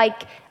be like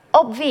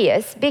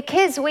obvious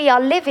because we are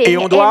living Et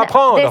on doit in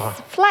apprendre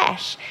this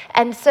flesh.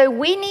 And so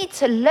we need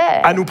to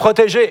learn À nous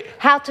protéger,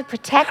 how to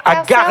protect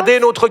à garder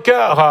ourselves, notre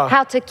cœur,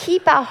 how to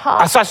keep our à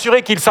heart,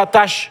 s'assurer qu'il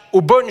s'attache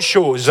aux bonnes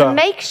choses, to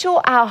make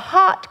sure our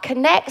heart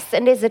connects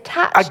and is à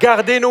attached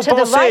garder nos to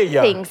the right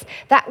pensées things,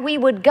 that we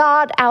would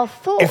guard our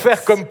et thoughts.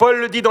 faire comme Paul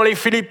le dit dans les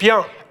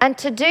Philippiens, And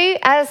to do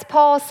as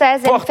Paul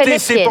says in porter ses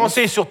Philippians,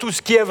 pensées sur tout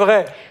ce qui est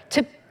vrai,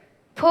 to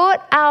put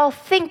our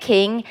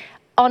thinking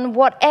on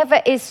whatever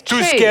is tout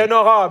ce qui est true,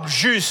 honorable,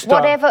 juste,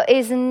 whatever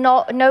is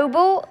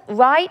noble,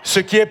 right, ce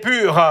qui est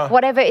pur,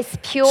 whatever is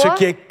pure, ce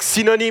qui est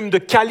synonyme de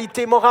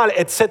qualité morale,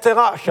 etc.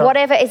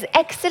 whatever is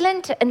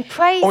excellent and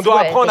On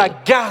doit apprendre à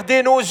praiseworthy.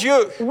 garder nos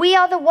yeux We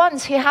are the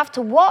ones who have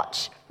to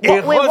watch et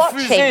what we're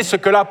refuser watching ce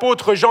que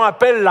l'apôtre Jean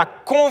appelle la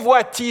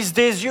convoitise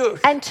des yeux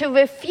and to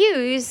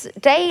refuse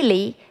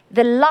daily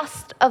the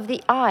lust of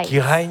the eyes. qui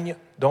règne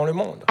dans le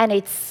monde. And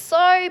it's so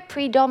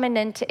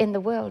predominant in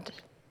the world.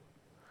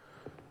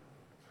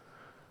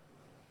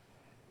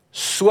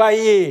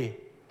 Soyez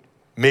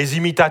mes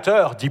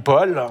imitateurs, dit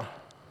Paul,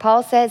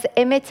 Paul says,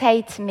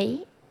 imitate me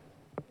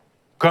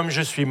comme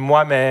je suis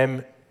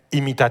moi-même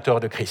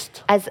imitateur de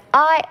Christ. as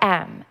I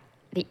am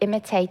the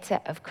imitator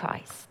of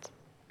Christ.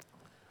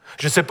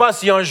 Je ne sais pas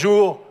si un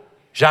jour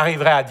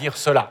j'arriverai à dire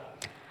cela,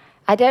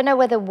 I don't know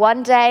whether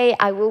one day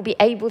I will be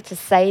able to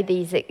say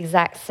these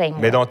exact same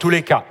mais words, dans tous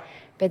les cas,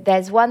 but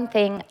there's one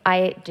thing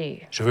I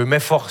do. je veux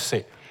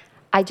m'efforcer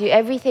I do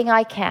everything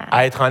I can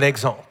à être un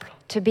exemple,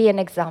 to be an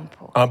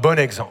example, un bon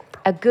exemple,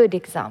 a good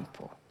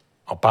example,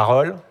 en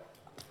parole,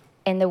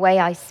 in the way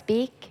I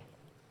speak,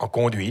 en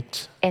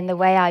conduite, in the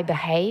way I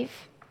behave,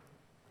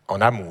 en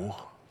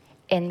amour,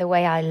 in the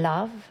way I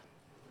love,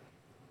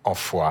 en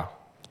foi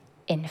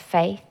in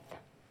faith,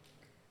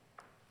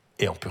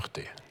 et en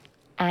pureté.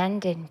 and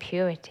in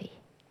purity.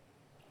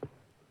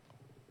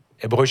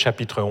 Hébreux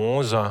chapitre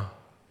 11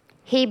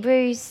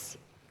 Hebrews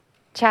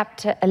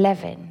chapter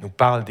 11. nous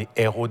parle des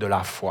héros de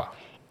la foi.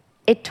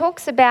 It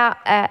talks about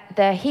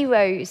the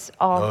heroes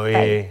of faith.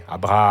 Noé,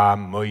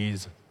 Abraham,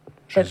 Moïse,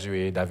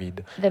 Josué,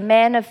 David. the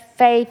men of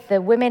faith, the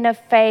women of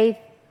faith,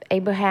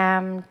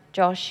 Abraham,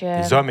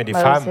 Joshua, Des hommes et des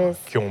femmes Moses.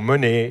 qui ont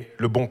mené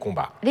le bon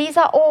combat, These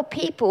are all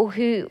people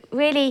who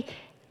really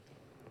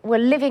were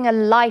living a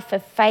life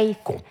of faith,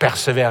 qui ont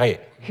persévéré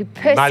who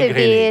malgré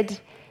persevered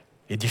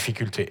les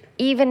difficultés.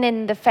 even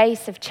in the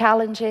face of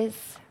challenges.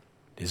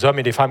 Des hommes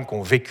et des femmes qui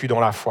ont vécu dans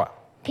la foi.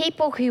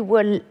 People who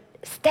were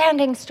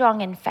standing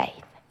strong in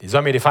faith. Des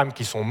hommes et des femmes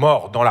qui sont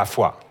morts dans la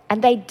foi. And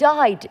they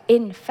died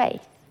in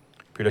faith.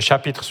 Puis le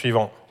chapitre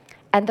suivant,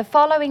 And the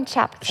following le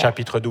chapter,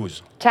 chapitre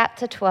 12,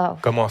 chapter 12,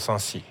 commence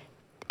ainsi.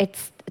 it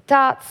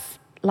starts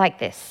like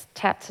this,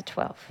 chapter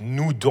 12.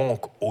 Nous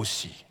donc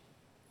aussi,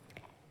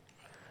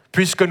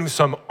 puisque nous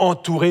sommes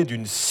entourés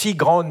d'une si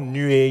grande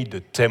nuée de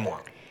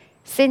témoins,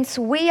 Since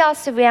we are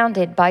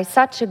surrounded by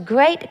such a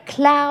great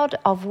cloud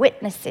of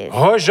witnesses,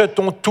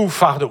 rejetons tout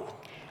fardeau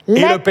et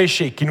Let- le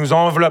péché qui nous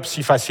enveloppe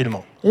si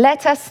facilement.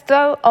 let us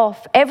throw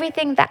off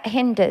everything that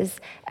hinders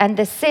and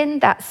the sin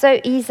that so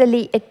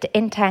easily it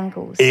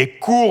entangles. Et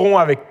courons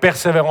avec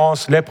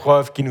persévérance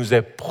l'épreuve qui nous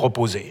est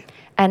proposée.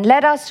 And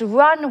let us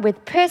run with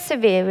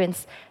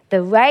perseverance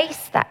the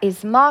race that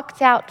is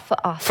marked out for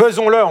us,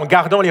 Faisons-le en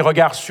gardant les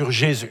regards sur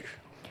Jésus,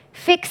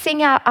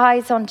 fixing our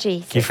eyes on qui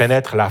Jesus, fait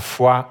naître la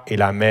foi et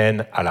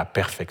l'amène à la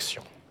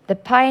perfection. the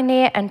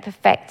pioneer and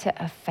perfecter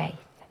of faith.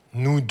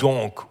 Nous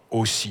donc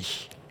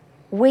aussi,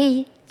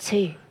 We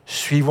too,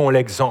 suivons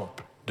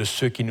l'exemple de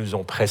ceux qui nous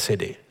ont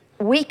précédés,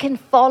 we can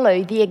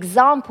follow the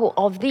example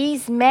of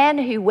these men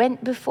who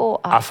went before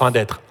us, afin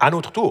d'être à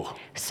notre tour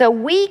so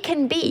we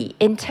can be,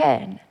 in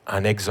turn,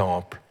 un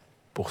exemple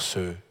pour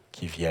ceux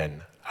qui viennent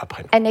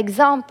après nous. an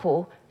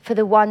example for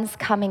the ones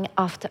coming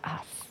after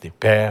us. Des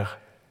pères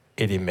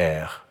et des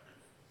mères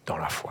dans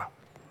la foi.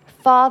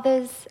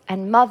 Fathers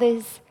and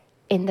mothers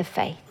in the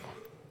faith.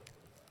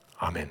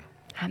 Amen.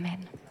 Amen.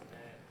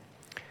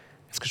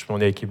 Est-ce que je peux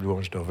demander à l'équipe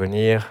louange de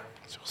revenir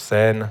sur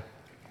scène?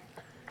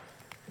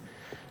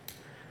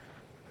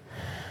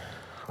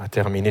 On va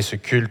terminer ce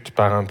culte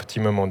par un petit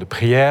moment de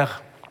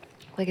prière.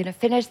 We're going to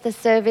finish the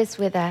service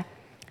with a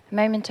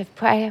moment of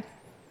prayer.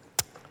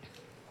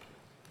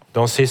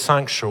 Dans ces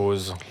 5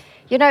 choses,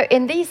 You know,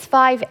 in these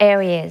 5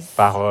 areas,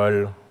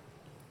 parole,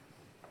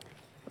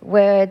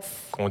 words,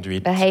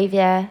 conduite,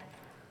 behavior,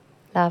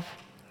 love,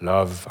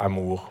 love,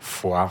 amour,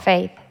 foi,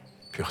 faith,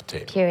 pureté.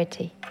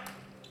 purity.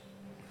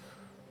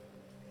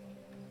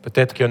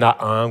 Peut-être qu'il y en a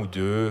un ou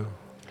deux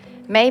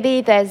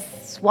Maybe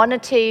there's 1 or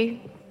 2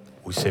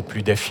 où c'est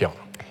plus défiant.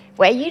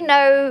 where you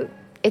know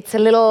it's a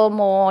little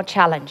more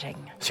challenging.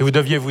 Si vous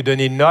deviez vous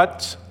donner une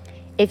note,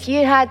 If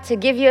you had to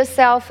give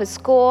yourself a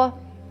score,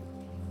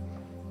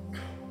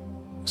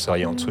 vous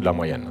seriez en dessous de la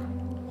moyenne.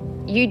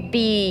 you'd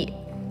be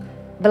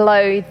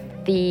below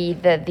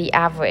the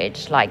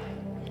average, like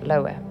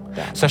lower.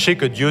 Yeah. Sachez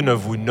que Dieu ne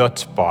vous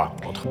note pas,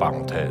 entre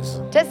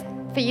parenthèses. Just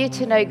for you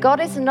to know, God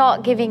is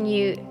not giving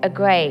you a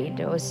grade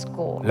or a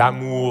score.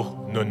 L'amour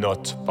ne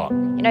note pas.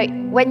 You know,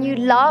 when you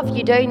love,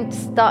 you don't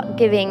start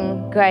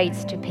giving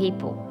grades to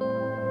people.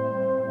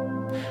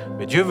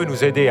 Mais Dieu veut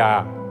nous aider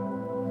à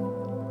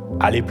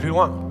aller plus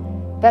loin.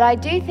 But I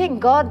do think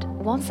God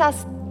wants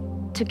us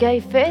to go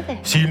further.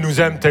 S'il nous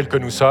aime tels que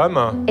nous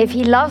sommes, If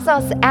He loves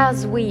us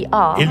as we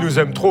are, il nous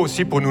aime trop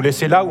aussi pour nous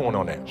laisser là où on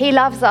en est. He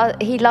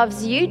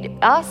loves you,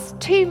 us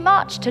too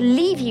much to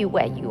leave you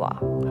where you are.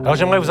 Alors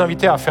j'aimerais vous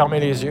inviter à fermer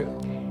les yeux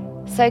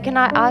So can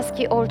I ask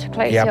you all to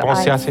close et à your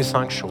penser à eyes ces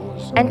 5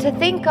 choses. and to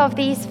think of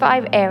these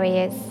 5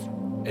 areas?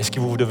 Est-ce que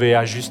vous devez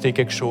ajuster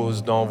quelque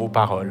chose dans vos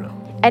paroles?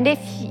 And if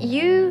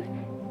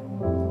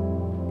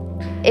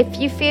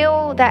you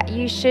feel that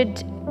you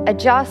should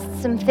adjust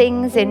some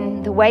things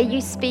in the way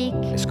you speak,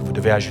 Est-ce que vous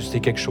devez ajuster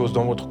quelque chose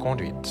dans votre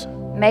conduite?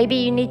 maybe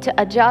you need to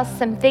adjust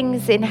some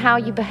things in how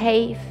you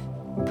behave.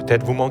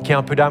 Peut-être vous manquez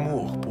un peu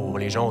d'amour pour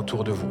les gens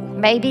autour de vous.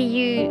 Maybe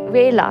you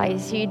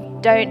realize you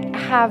don't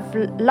have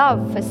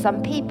love for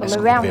some people Est-ce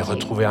que vous around devez you.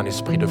 retrouver un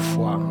esprit de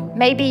foi,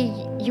 Maybe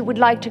you would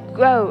like to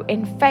grow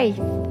in faith,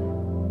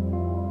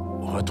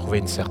 ou retrouver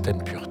une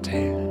certaine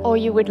pureté? or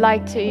you would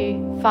like to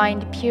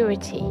find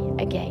purity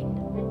again.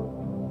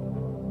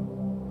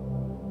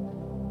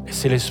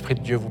 Laissez l'Esprit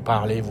de Dieu vous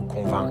parler, vous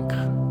convaincre,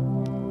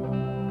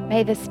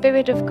 May the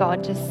Spirit of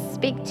God just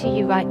speak to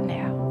you right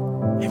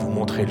now et vous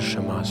montrer le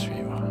chemin à suivre.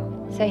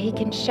 so He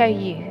can show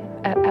you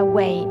a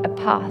way, a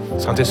path. on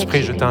Saint-Esprit,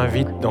 which je you can-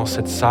 t'invite dans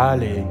cette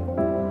salle et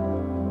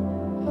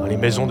dans les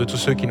maisons de tous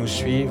ceux qui nous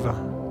suivent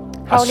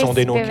à Holy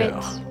sonder nos Spirit,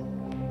 cœurs.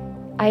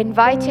 I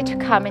invite you to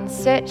come and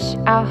search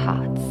our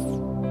hearts.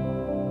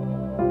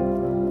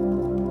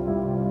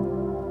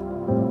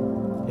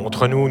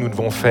 Montre-nous où nous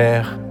devons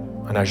faire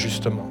un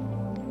ajustement.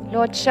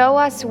 Lord, show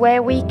us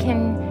where we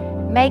can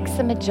make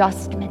some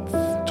adjustments.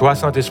 Toi,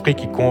 Saint-Esprit,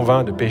 qui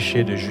convainc de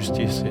péché, de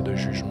justice et de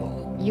jugement.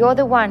 You're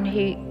the one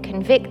who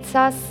convicts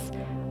us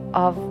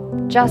of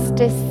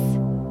justice,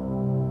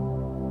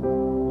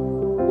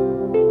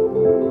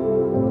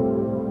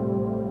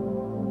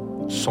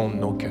 Sonde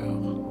nos cœurs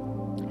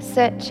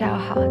search our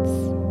hearts.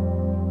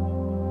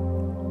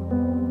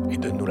 et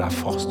donne-nous la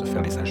force de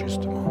faire les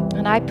ajustements.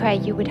 And I pray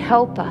you would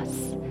help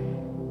us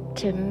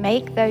to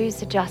make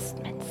those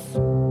adjustments.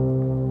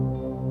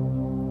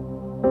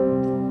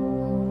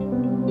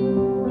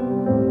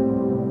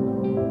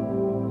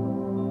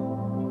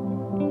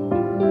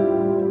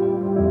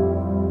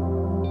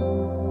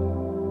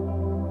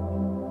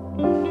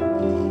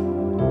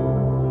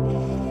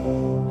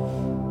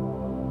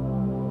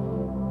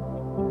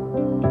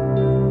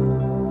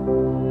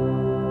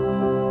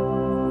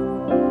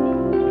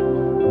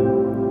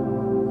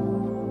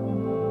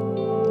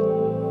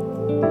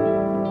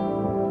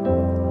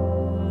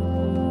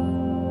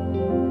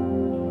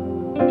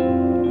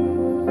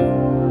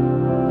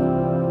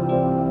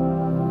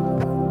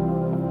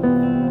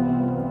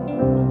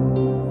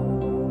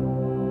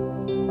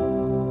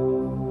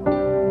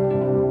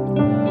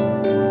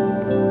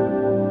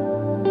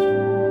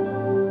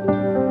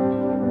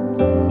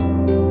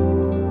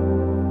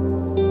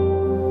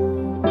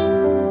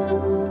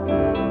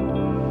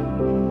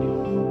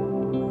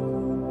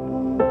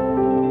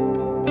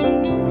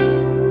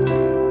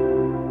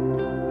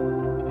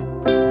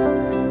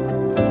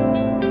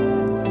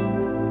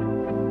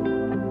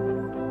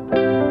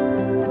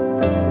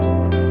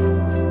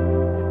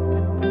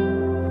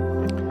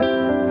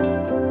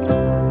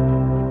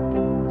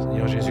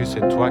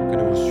 C'est toi que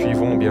nous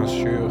suivons, bien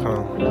sûr.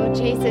 Lord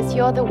Jesus,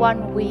 you're the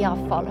one we are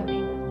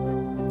following.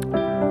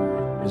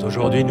 Mais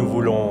aujourd'hui, nous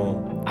voulons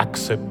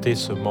accepter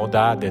ce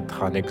mandat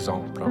d'être un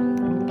exemple.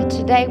 But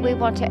today we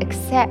want to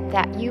accept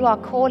that you are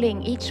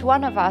calling each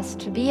one of us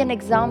to be an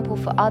example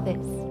for others.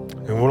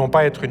 Nous ne voulons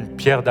pas être une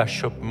pierre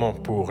d'achoppement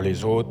pour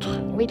les autres,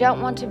 We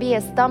don't want to be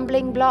a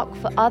stumbling block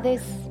for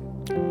others,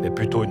 mais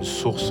plutôt une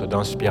source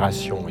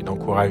d'inspiration et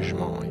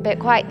d'encouragement. but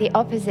quite the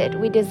opposite.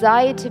 We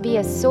desire to be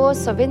a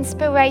source of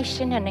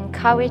inspiration and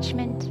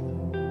encouragement.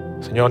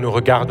 Seigneur, nous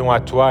regardons à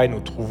toi et nous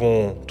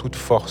trouvons toute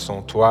force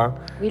en toi.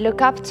 We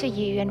look up to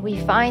you and we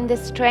find the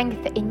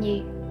strength in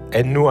you.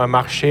 Aide-nous à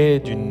marcher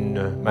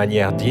d'une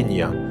manière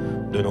digne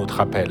de notre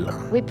appel.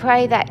 We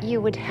pray that you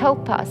would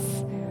help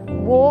us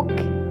walk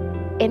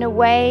in a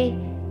way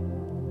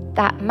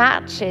that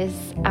matches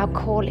our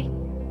calling.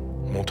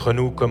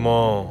 Montre-nous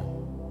comment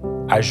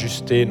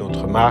ajuster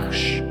notre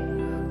marche.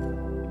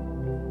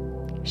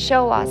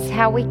 Show us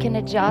how we can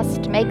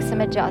adjust, make some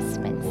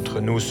adjustments.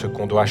 Montre-nous ce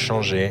qu'on doit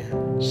changer.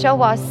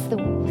 Show us the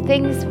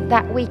things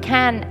that we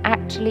can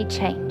actually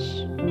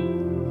change.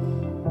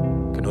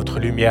 Que notre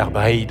lumière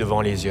brille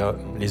devant les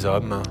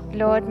hommes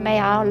Lord, may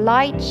our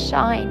light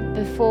shine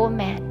before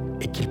men,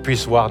 et qu'ils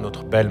puissent voir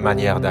notre belle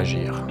manière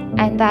d'agir.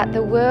 and that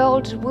the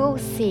world will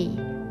see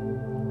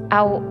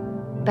our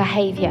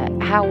behavior,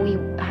 how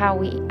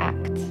we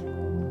act,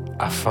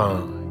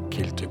 Afin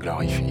qu'ils te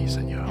glorifient,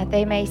 Seigneur. that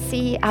they may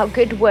see our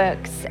good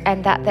works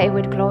and that they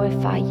would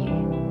glorify you.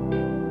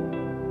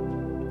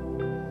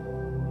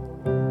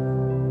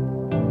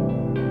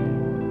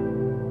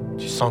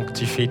 Tu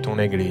sanctifies ton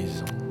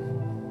Église.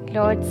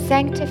 Lord,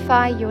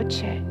 sanctify your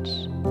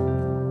church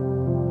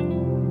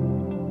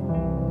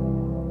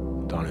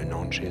Dans le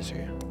nom de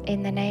Jésus.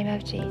 in the name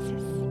of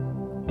Jesus.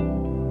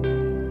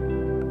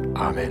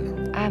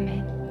 Amen.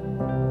 Amen.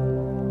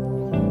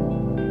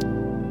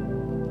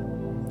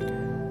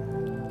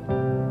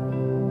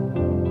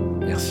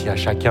 Merci à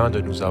chacun de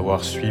nous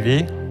avoir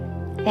suivis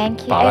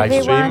Thank you, par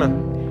live stream.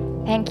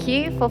 everyone. Thank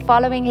you for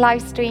following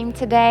live stream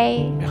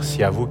today.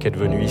 Merci à vous qui êtes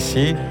venus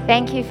ici.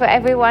 Thank you for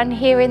everyone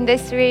here in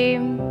this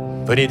room.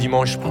 Venez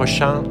dimanche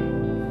prochain.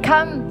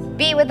 Come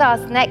be with us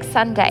next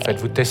Sunday.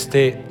 Faites-vous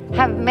tester.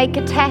 Make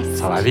a test.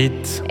 Ça va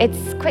vite.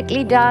 It's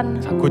quickly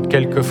done. Ça coûte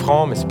quelques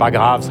francs, mais c'est pas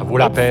grave, ça vaut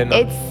la peine.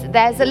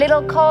 There's a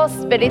little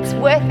cost, but it's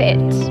worth it.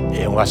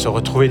 Et on va se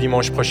retrouver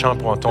dimanche prochain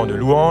pour un temps de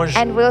louange.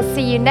 And we'll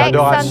see you next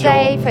D'adoration.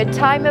 Sunday for a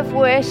time of Et le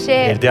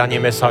worship dernier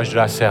message de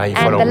la série. and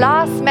Follow the me.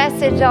 last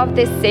message of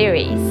this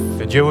series.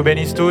 Que Dieu vous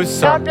bénisse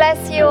tous. God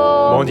bless you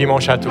all. Bon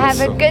dimanche à tous.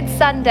 Have a good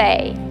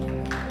Sunday.